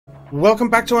Welcome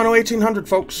back to Anno 1800,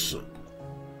 folks.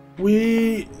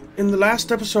 In the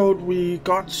last episode, we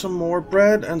got some more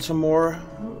bread and some more,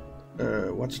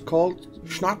 what's it called?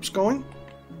 Schnapps going.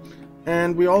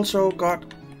 And we also got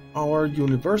our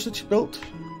university built.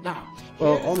 Now,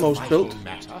 well, almost built.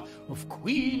 Of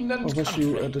Queen and I'll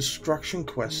issue a destruction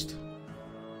quest.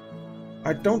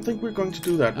 I don't think we're going to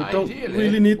do that. We don't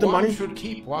really need the money. One should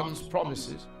keep one's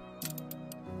promises.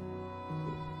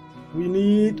 We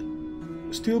need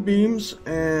steel beams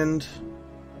and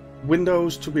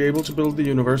windows to be able to build the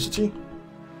university.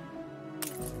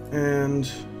 And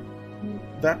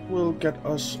that will get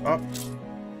us up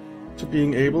to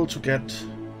being able to get...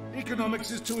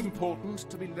 Economics is too important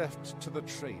to be left to the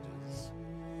traders.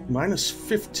 Minus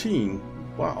 15.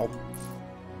 Wow.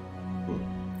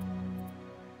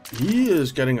 He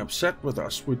is getting upset with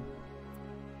us. We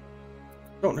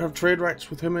don't have trade rights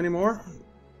with him anymore.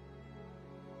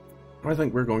 I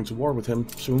think we're going to war with him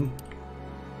soon.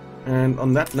 And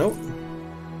on that note,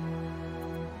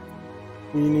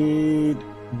 we need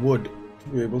wood to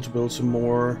be able to build some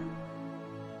more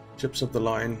chips of the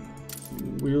line.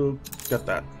 We'll get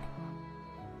that.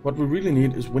 What we really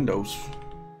need is windows.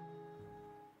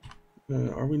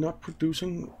 Are we not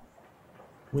producing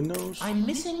windows? I'm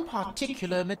missing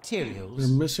particular materials.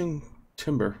 We're missing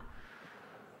timber.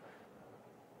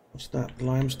 What's that?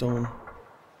 Limestone.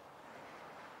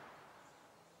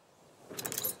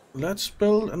 Let's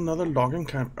build another logging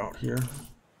camp out here.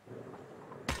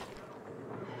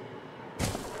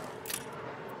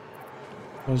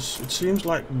 Because it seems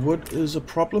like wood is a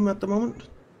problem at the moment.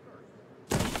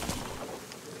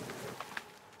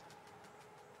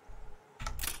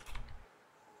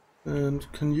 And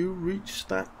can you reach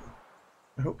that?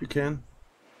 I hope you can.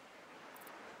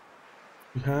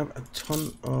 We have a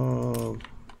ton of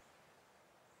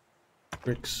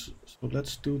bricks, so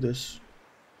let's do this.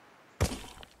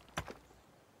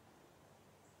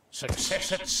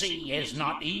 Success at sea is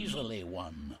not easily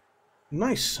won.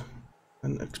 Nice!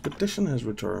 An expedition has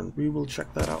returned. We will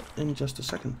check that out in just a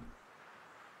second.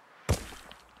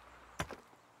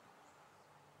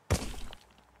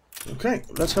 Okay,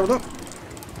 let's have a look.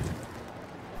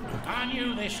 I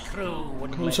knew this crew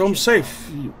would Comes home safe.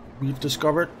 We've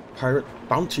discovered pirate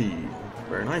bounty.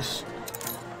 Very nice.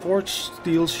 Forged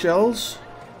steel shells.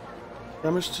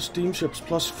 Damage to steamships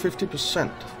plus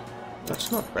 50%.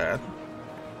 That's not bad.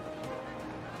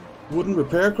 Wooden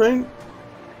repair crane.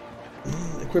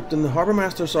 Equipped in the Harbor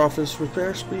Master's office.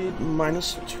 Repair speed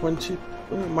minus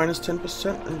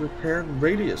 10% and repair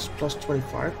radius plus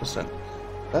 25%.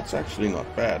 That's actually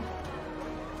not bad.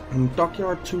 And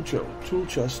dockyard tool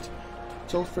chest.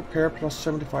 Self-repair plus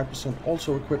 75%.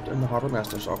 Also equipped in the Harbor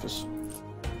Master's office.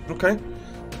 Okay.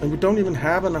 And we don't even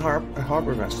have a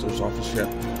Harbor Master's office yet.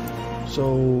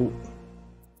 So...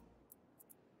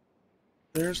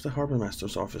 there's the Harbor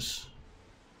Master's office.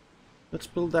 Let's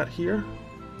build that here.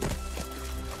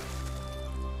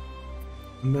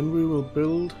 And then we will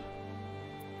build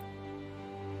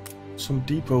some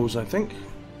depots, I think.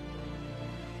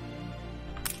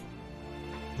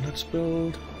 Let's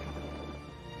build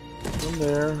one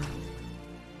there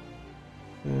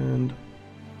and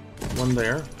one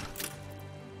there.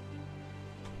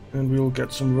 And we'll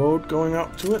get some road going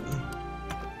out to it.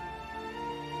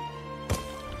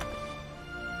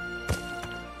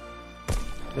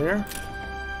 There.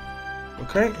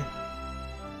 Okay.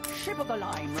 Ship of the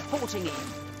line reporting in.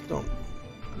 Don't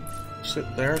sit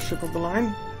there, ship of the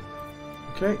line.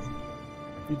 Okay.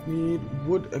 We need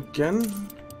wood again.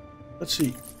 Let's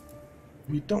see.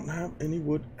 We don't have any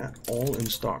wood at all in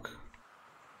stock.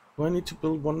 Do I need to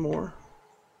build one more?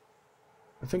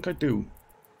 I think I do.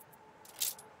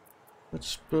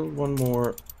 Let's build one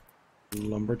more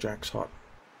lumberjack's hut.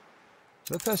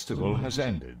 The festival has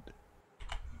ended.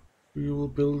 We will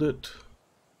build it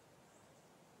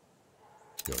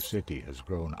Your city has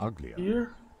grown uglier.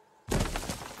 here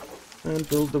and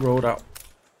build the road out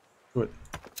to it.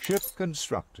 Ship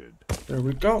constructed. There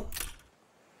we go.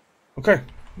 Okay.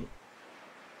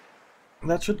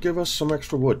 That should give us some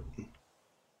extra wood. We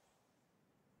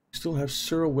still have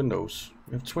 0 windows.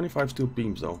 We have 25 steel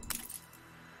beams though,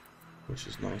 which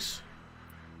is nice.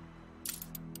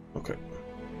 Okay.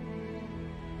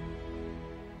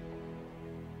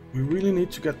 We really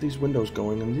need to get these windows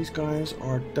going, and these guys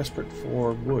are desperate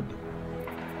for wood.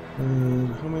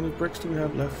 How many bricks do we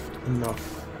have left?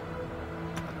 Enough.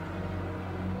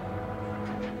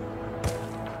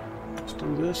 Let's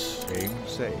do this. Aim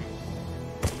safe.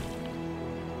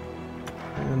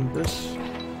 And this.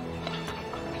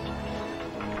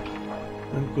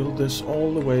 And build this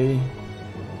all the way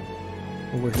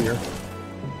over here.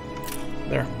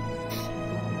 There.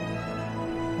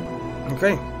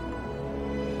 Okay.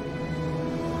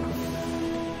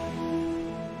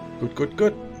 Good, good,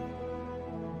 good.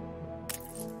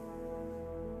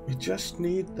 We just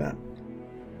need that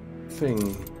thing.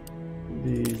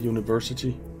 The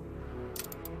university.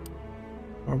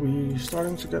 Are we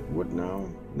starting to get wood now?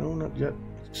 No, not yet.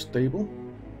 It's stable.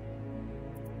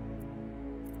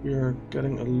 We are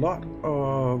getting a lot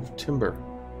of timber,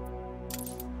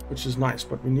 which is nice,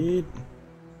 but we need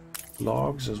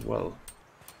logs as well.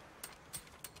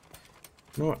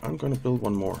 You know what? I'm going to build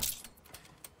one more.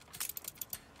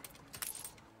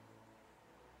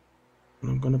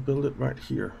 And I'm going to build it right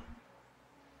here.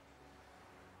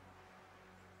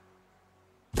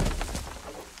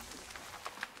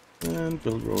 And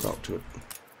build road out to it.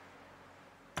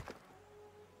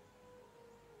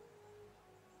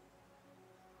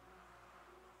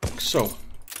 So,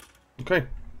 okay.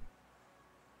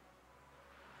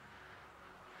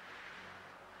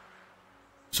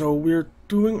 So we're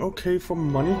doing okay for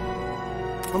money.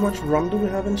 How much rum do we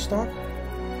have in stock?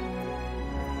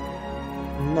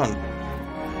 None.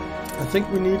 I think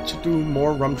we need to do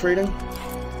more rum trading.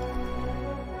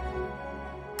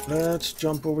 Let's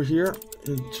jump over here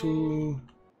into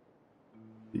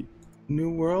the new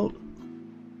world,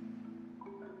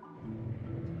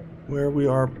 where we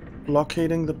are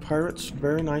blockading the pirates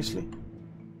very nicely.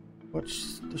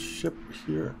 What's the ship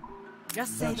here?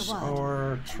 Just say That's the word.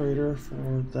 our trader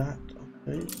for that.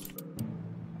 Okay.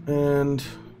 And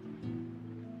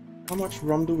how much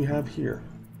rum do we have here?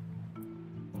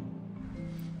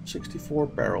 64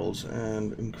 barrels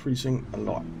and increasing a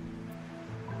lot.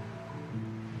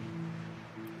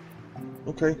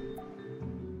 Okay.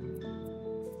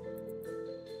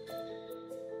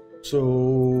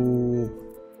 So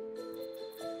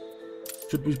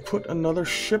should we put another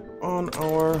ship on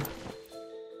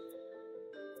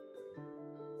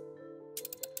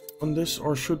this,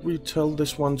 or should we tell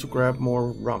this one to grab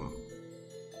more rum?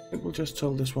 I think we'll just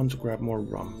tell this one to grab more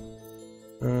rum.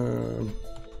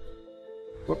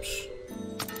 Whoops.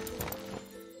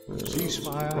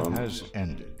 Ceasefire rum. has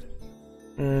ended.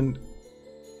 And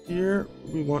here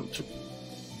we want to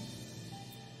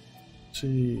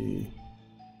see.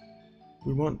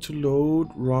 We want to load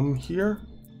rum here.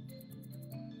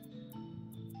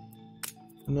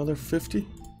 Another 50.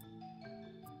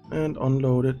 And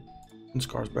unload it in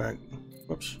Scar's bag.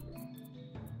 Whoops.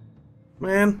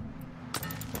 Man.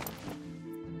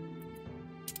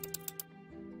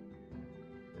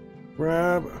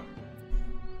 Grab.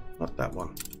 Not that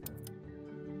one.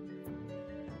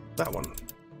 That one.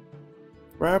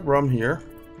 Grab rum here.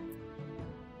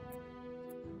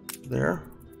 There.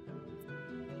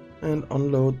 And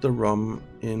unload the rum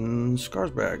in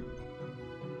Scar's bag.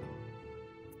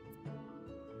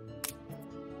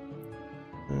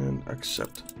 And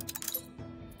accept.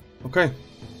 Okay.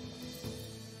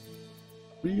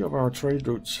 3 of our trade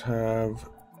routes have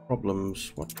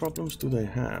problems. What problems do they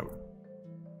have?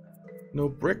 No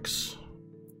bricks.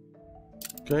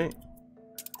 Okay.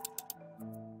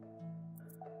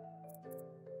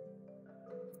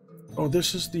 Oh,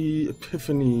 this is the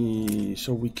Epiphany,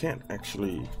 so we can't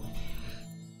actually...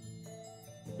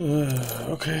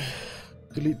 okay.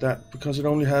 Delete that, because it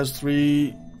only has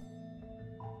 3...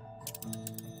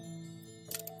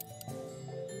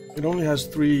 It only has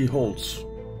 3 holes.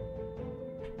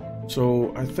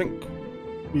 So I think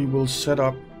we will set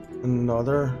up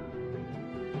another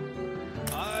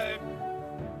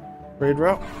trade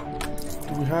route.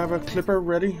 Do we have a clipper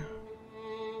ready?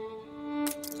 I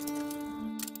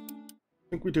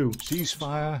think we do.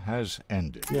 Ceasefire has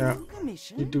ended. Yeah,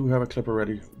 we do have a clipper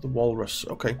ready. The walrus.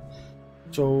 Okay.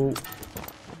 So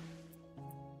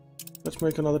let's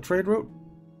make another trade route.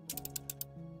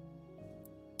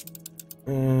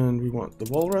 And we want the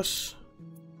walrus.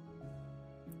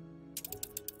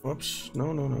 Whoops.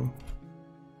 No, no, no.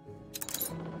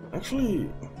 Actually,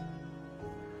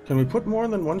 can we put more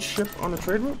than one ship on a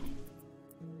trade route?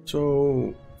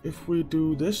 So if we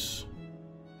do this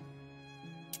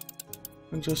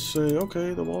and just say,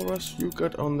 okay, the walrus, you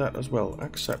get on that as well.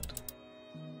 Accept.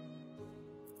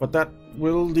 But that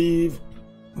will leave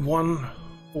one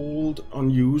hold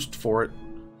unused for it.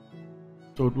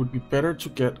 So it would be better to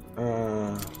get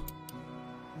a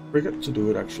frigate to do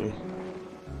it, actually.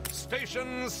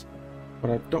 Stations!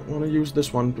 But I don't want to use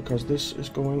this one because this is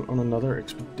going on another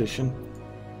expedition.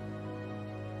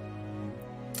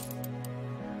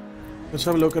 Let's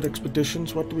have a look at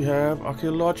expeditions. What do we have?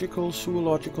 Archaeological,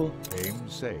 zoological. Aim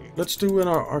saved. Let's do an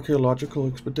archaeological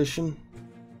expedition.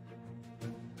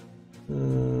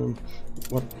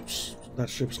 What's that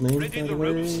ship's name, Ready by the the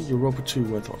way? ropes. Europa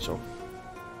 2, I thought so.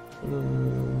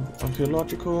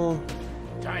 Archaeological.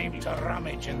 Time to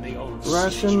rummage in the old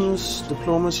Rations,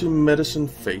 diplomacy, medicine,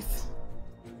 faith.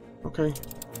 Okay.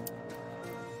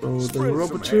 So the Spread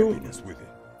Robo some 2, happiness with it.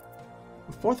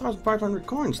 4,500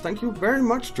 coins. Thank you very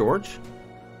much, George.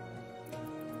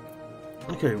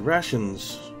 Okay,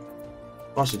 rations.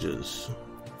 Sausages.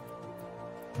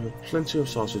 We have plenty of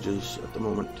sausages at the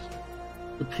moment.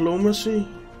 Diplomacy.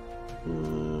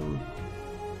 I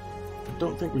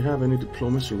don't think we have any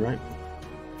diplomacy, right?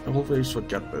 I always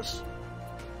forget this.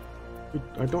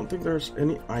 I don't think there's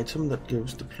any item that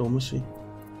gives diplomacy.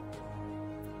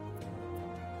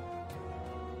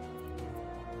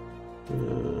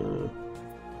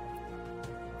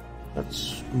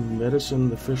 That's medicine,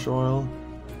 the fish oil.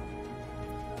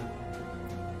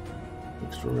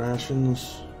 Extra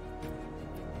rations.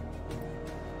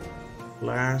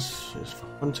 Glass is for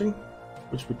hunting,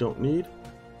 which we don't need.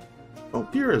 Oh,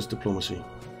 beer is diplomacy.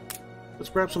 Let's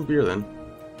grab some beer then.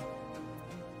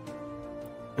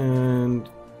 And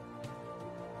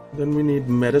then we need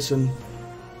medicine,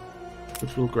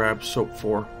 which we'll grab soap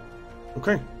for.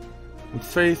 Okay. And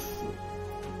faith,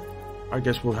 I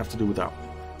guess we'll have to do without.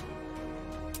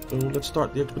 So let's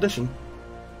start the expedition.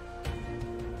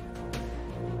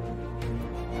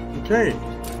 Okay.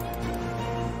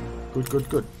 Good, good,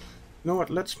 good. You know what?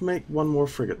 Let's make one more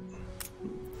frigate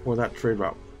for that trade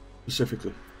route,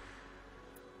 specifically.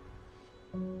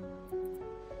 And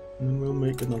then we'll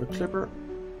make another clipper.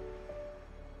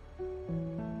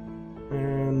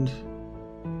 And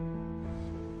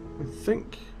I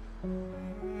think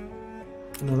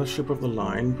another ship of the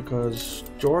line, because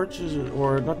George is,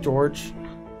 or not George,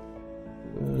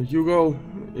 Hugo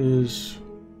is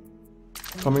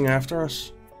coming after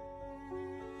us.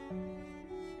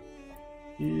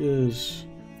 He is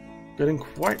getting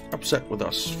quite upset with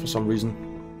us for some reason.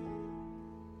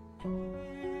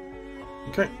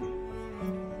 Okay.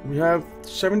 We have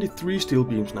 73 steel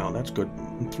beams now, that's good.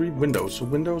 And 3 windows, so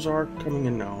windows are coming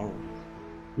in now.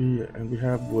 And we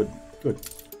have wood, good.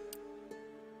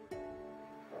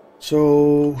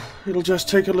 So it'll just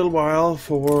take a little while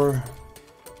for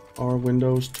our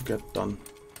windows to get done.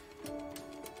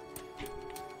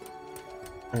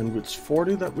 And it's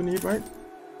 40 that we need, right?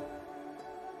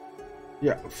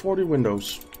 Yeah, 40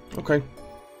 windows. Okay,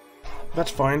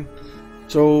 that's fine.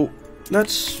 So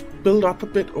let's build up a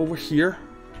bit over here,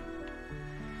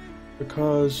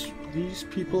 because these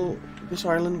people, this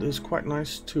island is quite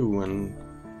nice too, and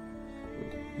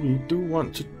we do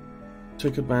want to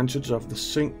take advantage of the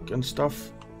sink and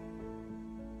stuff,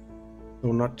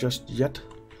 though not just yet.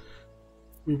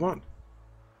 We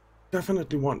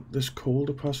definitely want this coal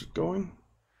deposit going,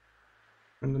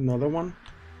 and another one.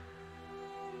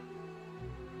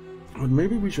 But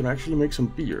maybe we should actually make some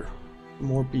beer,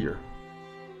 more beer.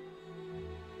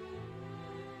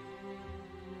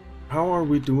 How are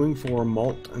we doing for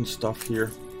malt and stuff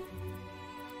here?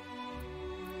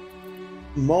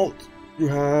 Malt, you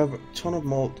have a ton of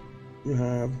malt, you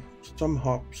have some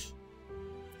hops.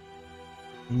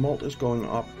 Malt is going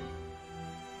up.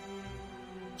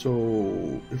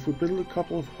 So if we build a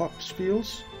couple of hops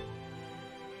fields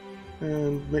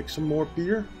and make some more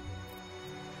beer,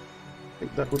 I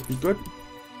think that would be good.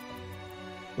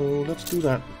 So let's do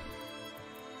that.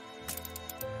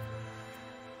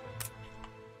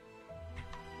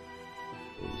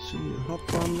 Let's see, a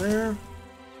hop on there,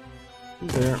 and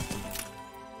there,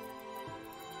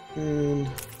 and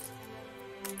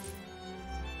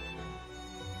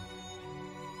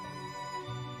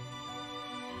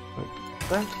like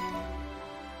that,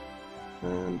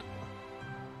 and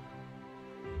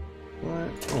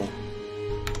right. Oh,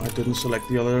 I didn't select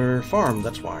the other farm.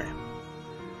 That's why.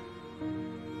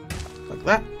 Like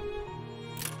that.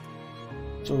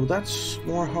 So that's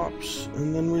more hops,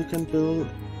 and then we can build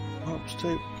hops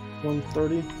take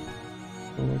 130.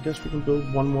 So I guess we can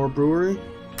build one more brewery.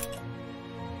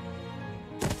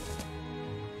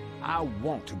 I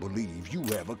want to believe you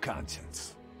have a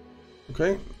conscience.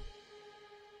 Okay.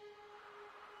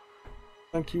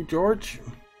 Thank you, George.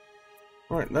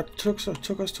 Alright, that took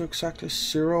us to exactly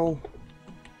 0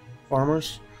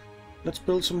 farmers. Let's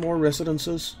build some more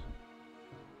residences.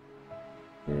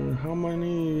 How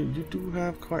many? You do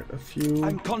have quite a few.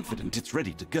 I'm confident it's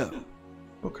ready to go.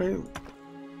 Okay.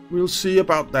 We'll see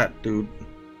about that, dude.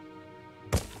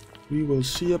 We will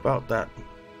see about that.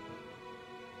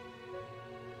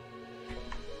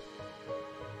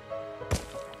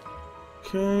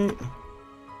 Okay.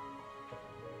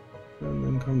 And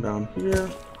then come down here.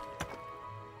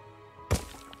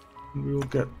 And we will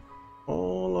get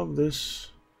all of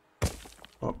this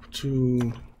up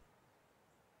to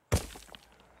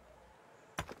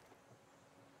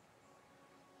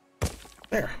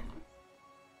there.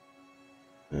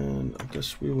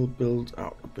 office, we will build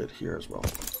out a bit here as well.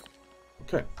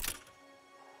 Okay.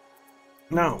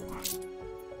 Now,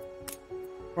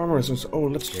 farmer residence. Oh,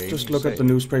 let's just look at the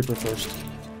newspaper first.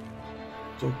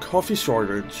 So, coffee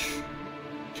shortage.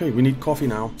 Okay, we need coffee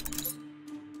now.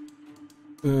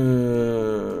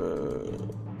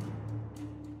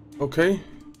 Okay.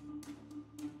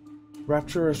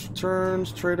 Rapture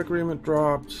returns, trade agreement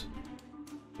dropped.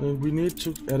 We need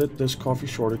to edit this coffee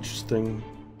shortage thing.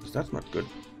 That's not good.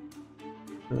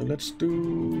 Let's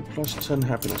do plus 10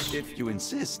 happiness. If you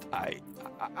insist,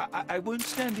 I won't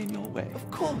stand in your way. Of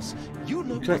course, you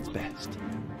know what's best.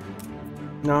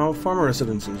 Now, farmer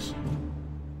residences.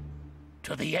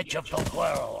 To the edge of the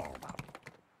world.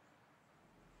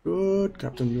 Good,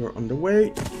 Captain, you are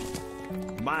underway.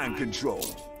 Mind control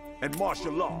and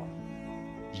martial law.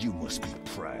 You must be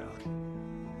proud.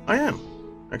 I am,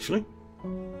 actually.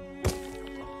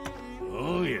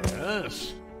 Oh,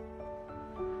 yes.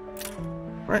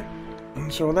 Right,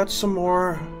 so that's some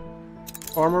more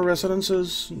farmer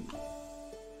residences.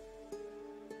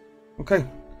 Okay,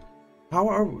 how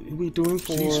are we doing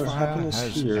for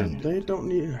happiness here? They don't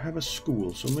have a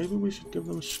school, so maybe we should give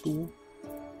them a school.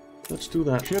 Let's do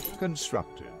that. Ship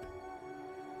constructed.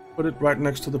 Put it right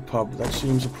next to the pub. That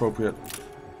seems appropriate.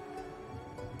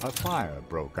 A fire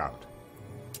broke out.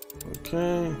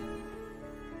 Okay.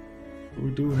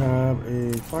 We do have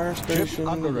a fire station. Ship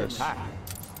under attack.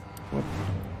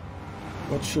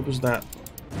 What ship is that?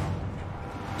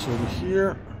 It's over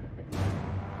here.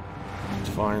 It's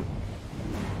fine.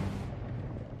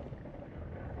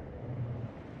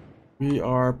 We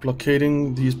are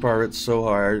blockading these pirates so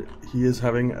hard. He is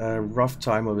having a rough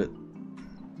time of it.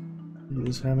 He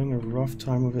is having a rough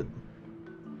time of it.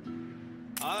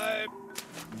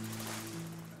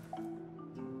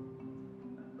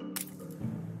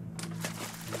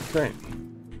 Okay.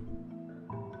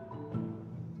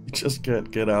 You just can't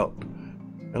get out.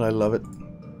 And I love it.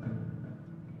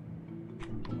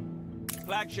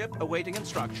 Flagship awaiting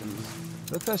instructions.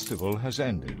 The festival has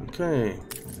ended. Okay.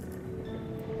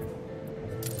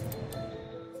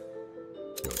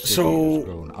 Your city So, has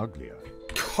grown uglier.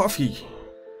 coffee.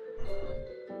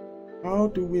 How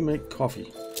do we make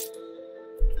coffee?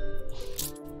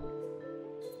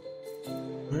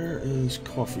 Where is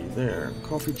coffee? There.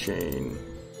 Coffee chain.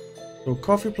 So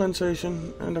coffee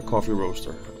plantation and a coffee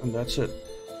roaster. And that's it.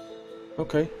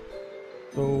 Okay.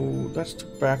 So that's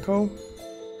tobacco.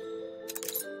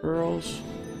 Pearls.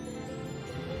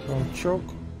 Choke.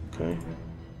 Okay.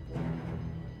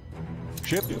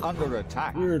 Ship under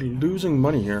attack. We're losing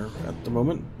money here at the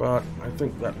moment, but I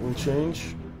think that will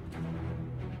change.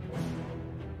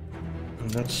 And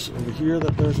that's over here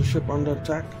that there's a ship under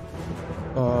attack.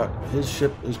 His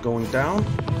ship is going down.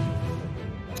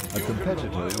 A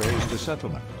competitor raised a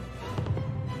settlement.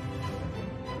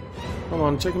 Come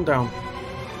on, take him down.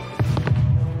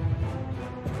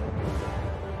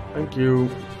 Thank you.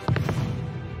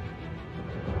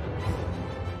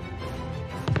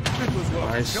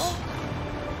 Nice.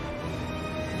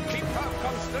 Keep calm,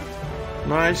 Constant.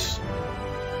 Nice.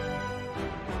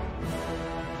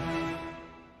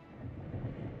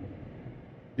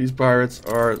 These pirates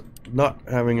are not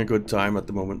having a good time at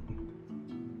the moment.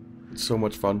 It's so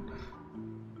much fun.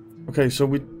 Okay, so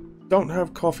we don't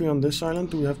have coffee on this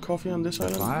island. Do we have coffee on this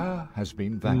island? Fire has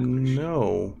been vanquished.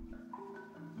 No.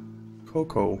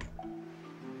 Cocoa.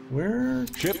 Where?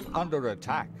 Ship under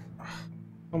attack.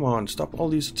 Come on, stop all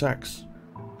these attacks.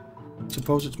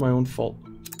 Suppose it's my own fault.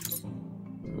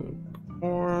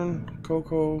 Corn,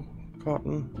 cocoa,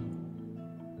 cotton.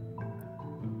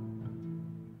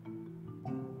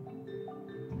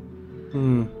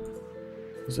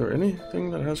 Is there anything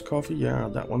that has coffee? Yeah,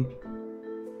 that one.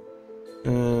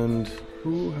 And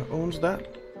who owns that?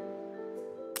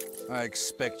 I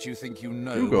expect you think you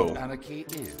know Hugo. what anarchy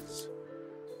is.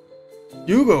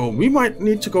 Hugo, we might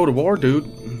need to go to war, dude.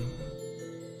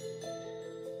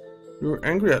 You're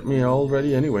angry at me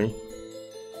already anyway.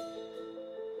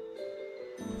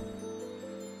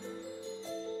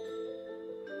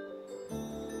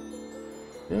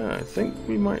 Yeah, I think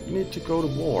we might need to go to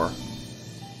war.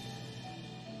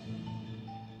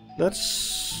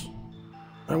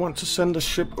 I want to send a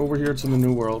ship over here to the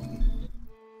New World.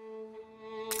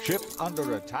 Ship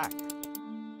under attack.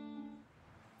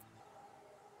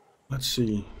 Let's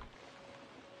see.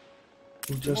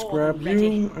 We'll just grab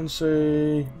you and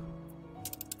say...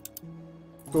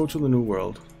 Go to the New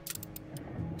World.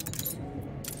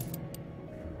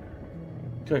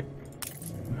 Okay.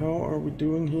 How are we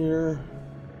doing here?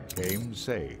 Game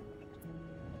saved.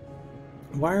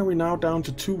 Why are we now down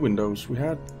to 2 windows? We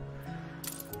had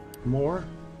more?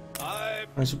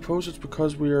 I suppose it's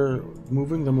because we are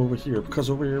moving them over here, because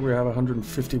over here we have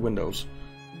 150 windows.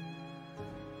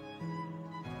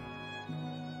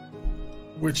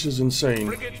 Which is insane.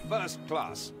 Frigate first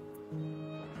class.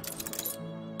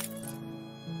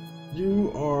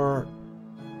 You are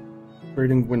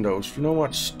creating windows. You know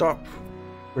what? Stop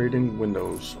creating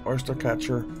windows. Oyster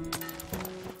catcher.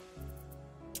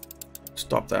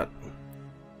 Stop that.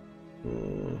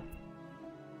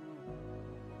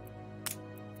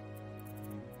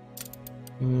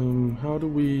 How do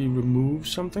we remove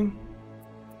something?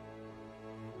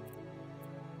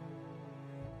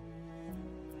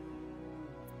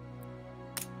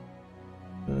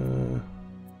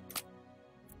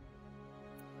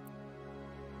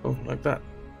 Oh, like that.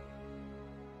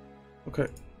 Okay,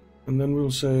 and then we'll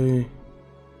say,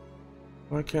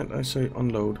 why can't I say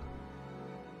unload?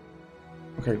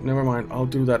 Okay, never mind, I'll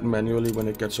do that manually when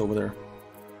it gets over there.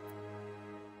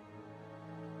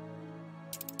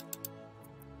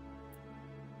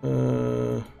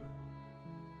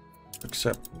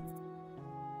 Accept.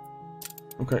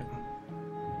 Okay.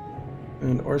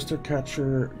 And oyster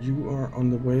catcher, you are on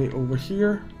the way over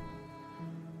here,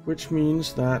 which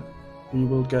means that we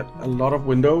will get a lot of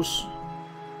windows,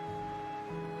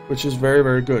 which is very,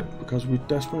 very good, because we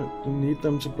desperately need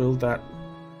them to build that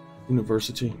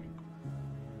university.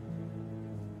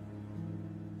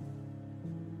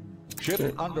 Ship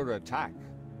Okay. under attack.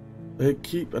 They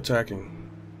keep attacking.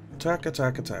 Attack,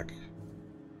 attack, attack.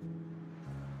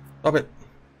 Stop it.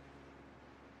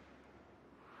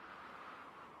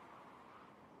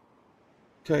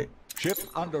 Okay. Ship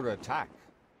under attack.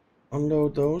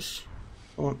 Unload those.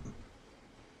 Come on.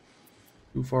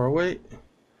 Too far away.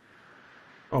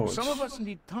 Oh, it's Some of us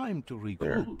need time to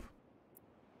regroup.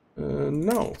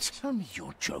 no. Tell me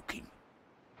you're joking.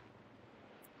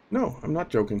 No, I'm not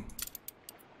joking.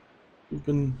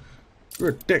 You're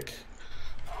a dick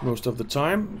most of the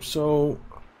time, so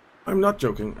I'm not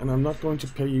joking, and I'm not going to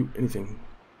pay you anything.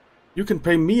 You can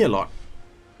pay me a lot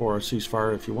for a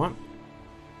ceasefire if you want.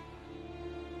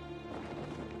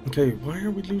 Okay, why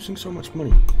are we losing so much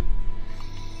money?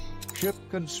 Ship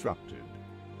constructed.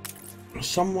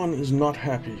 Someone is not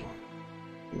happy.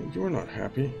 You're not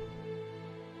happy.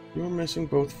 You're missing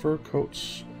both fur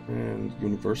coats and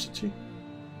university.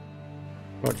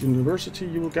 But university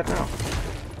you will get now.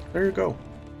 There you go.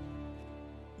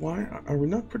 Why are we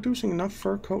not producing enough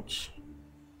fur coats?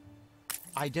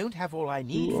 I don't have all I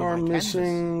need You for are my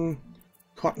missing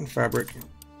cotton fabric.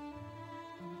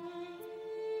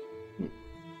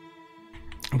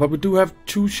 But we do have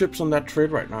 2 ships on that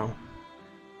trade right now.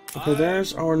 Okay,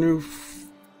 there's our new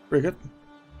frigate.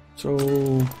 So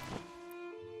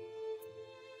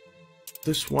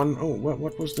this one, oh,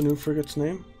 what was the new frigate's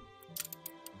name?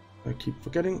 I keep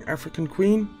forgetting. African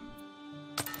Queen.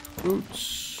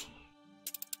 Boots.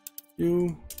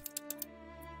 You.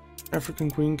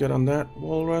 African Queen, get on that.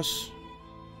 Walrus.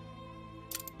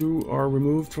 You are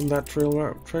removed from that trade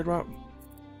route.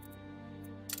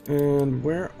 And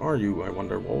where are you, I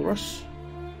wonder, Walrus?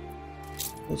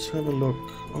 Let's have a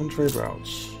look on trade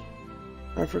routes.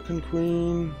 African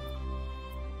Queen.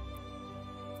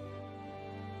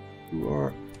 You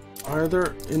are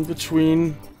either in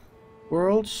between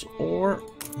worlds or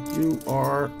you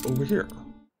are over here.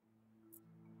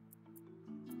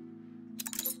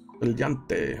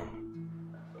 Brillante.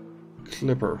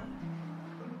 Clipper.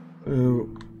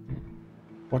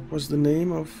 What was the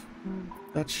name of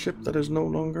that ship that is no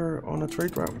longer on a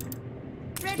trade route?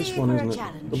 It's this one, isn't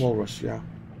it? The Walrus, yeah.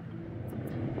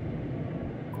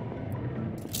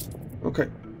 Okay.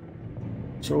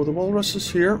 So the Walrus is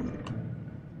here.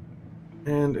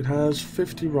 And it has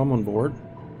 50 rum on board.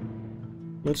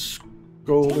 Let's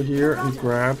go over here and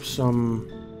grab some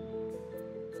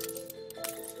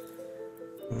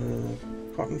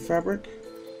cotton fabric.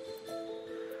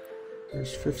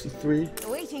 There's 53.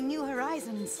 Awaiting new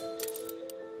horizons.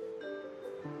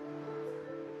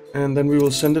 And then we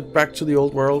will send it back to the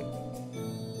old world.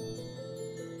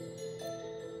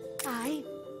 Aye.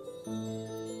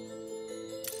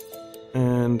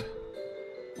 And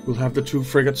we'll have the 2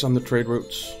 frigates on the trade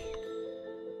routes,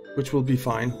 which will be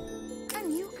fine. A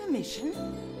new commission?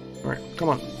 Alright, come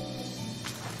on.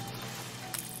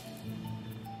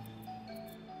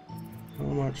 How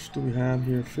much do we have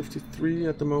here? 53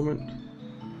 at the moment.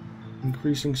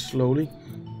 Increasing slowly.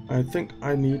 I think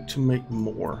I need to make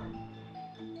more.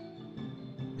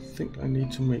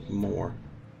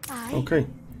 Aye. Okay.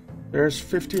 There's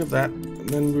 50 of that. And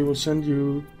then we will send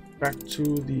you back to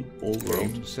the old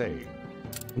world. Game save.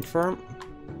 Confirm.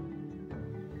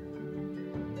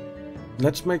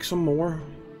 Let's make some more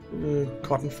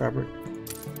cotton fabric.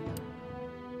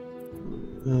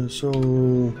 So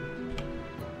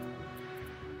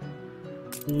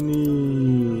we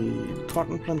need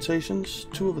cotton plantations,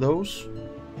 2 of those.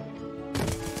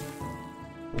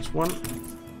 That's 1.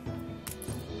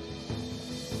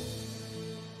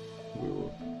 We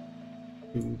will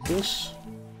do this,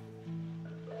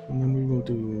 and then we will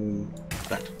do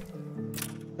that.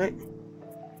 Okay,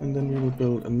 and then we will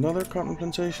build another cotton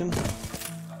plantation.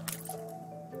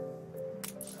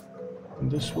 And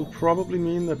this will probably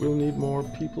mean that we'll need more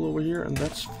people over here, and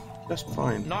that's just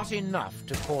fine. Not enough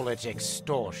to call it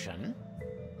extortion.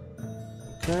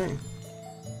 Okay.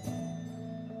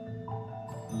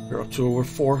 We're up to over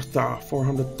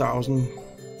 400,000.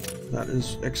 That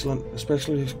is excellent,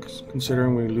 especially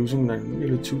considering we're losing like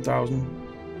nearly 2,000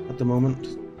 at the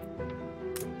moment.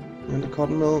 And the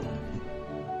cotton mill.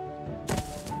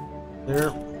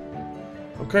 There.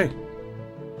 Okay.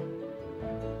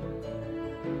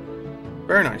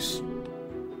 Very nice.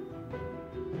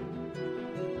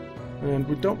 And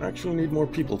we don't actually need more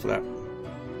people for that.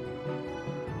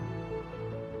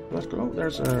 Let's go.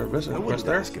 There's a resident quest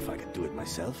there. Ask if I could do it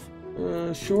myself.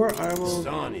 Sure, I will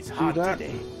Sun is do hot that.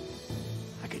 today.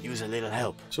 I could use a little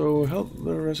help. So help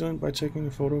the resident by taking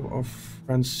a photo of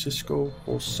Francisco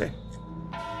Jose.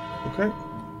 Okay.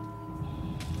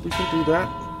 We can do that.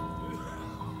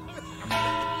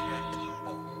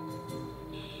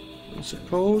 I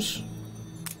suppose.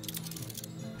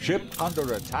 Ship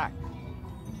under attack.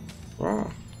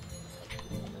 Wow.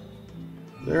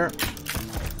 There.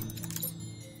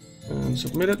 And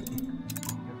submit it.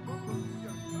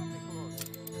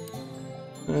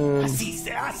 And Así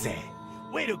se hace.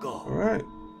 Way to go. alright.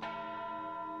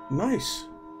 Nice.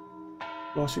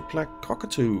 Glossy plaque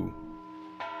cockatoo.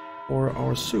 For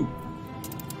our soup.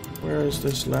 Where is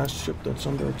this last ship that's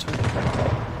under attack?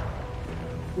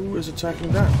 Who is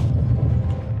attacking that?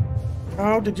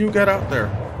 How did you get out there?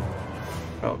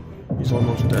 Oh, he's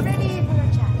almost dead. Ready for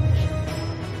a challenge.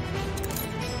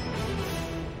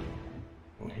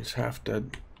 Well, he's half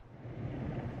dead.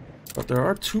 But there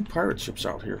are 2 pirate ships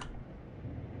out here.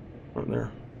 Aren't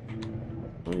there?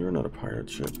 Oh, you're not a pirate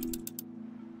ship.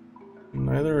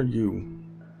 Neither are you.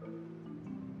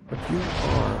 But you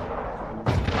are.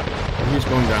 Oh, he's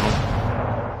going down.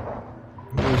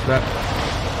 Where's that?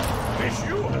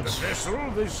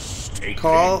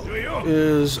 Carl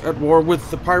is at war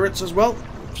with the pirates as well,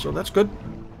 so that's good.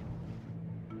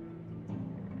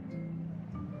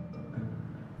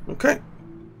 Okay,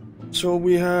 so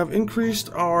we have increased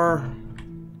our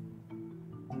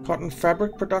cotton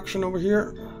fabric production over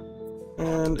here,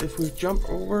 and if we jump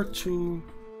over to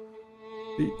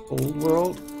the old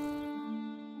world,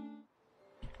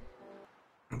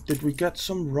 did we get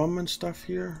some rum and stuff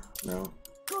here now?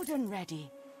 Good and ready.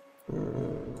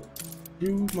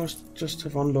 You must just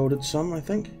have unloaded some, I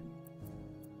think.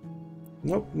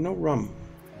 Nope, no rum.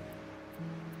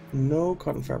 No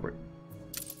cotton fabric.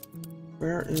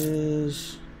 Where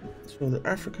is... So the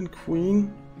African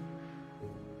Queen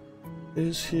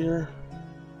is here.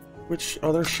 Which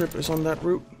other ship is on that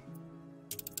route?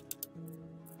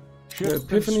 The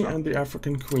Epiphany and the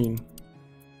African Queen.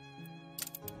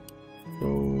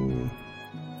 So...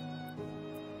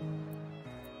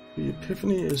 the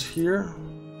Epiphany is here.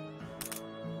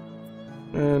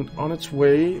 And on its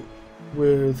way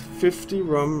with 50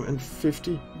 rum and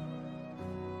 50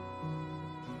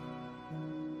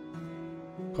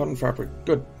 cotton fabric.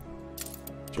 Good.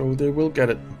 So they will get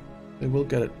it. They will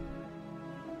get it.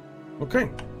 Okay.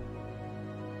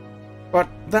 But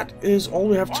that is all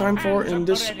we have time for in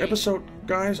this episode,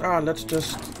 guys. Let's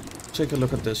just take a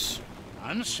look at this.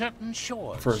 Uncertain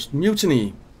shores. First,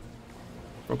 mutiny.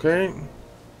 Okay.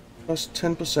 Plus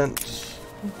 10%.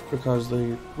 Because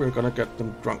we're gonna get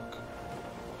them drunk.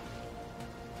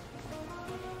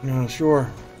 Yeah,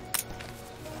 sure.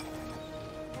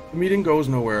 The meeting goes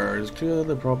nowhere. It's clear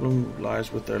the problem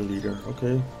lies with their leader.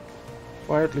 Okay.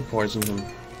 Quietly poison him.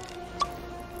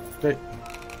 Okay.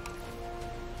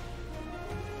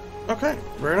 Okay,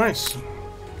 very nice.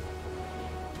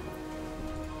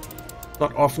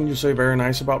 Not often you say very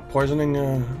nice about poisoning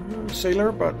a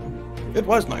sailor, but it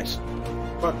was nice.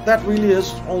 But that really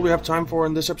is all we have time for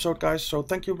in this episode, guys. So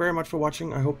thank you very much for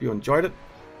watching. I hope you enjoyed it.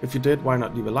 If you did, why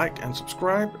not leave a like and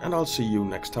subscribe, and I'll see you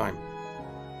next time.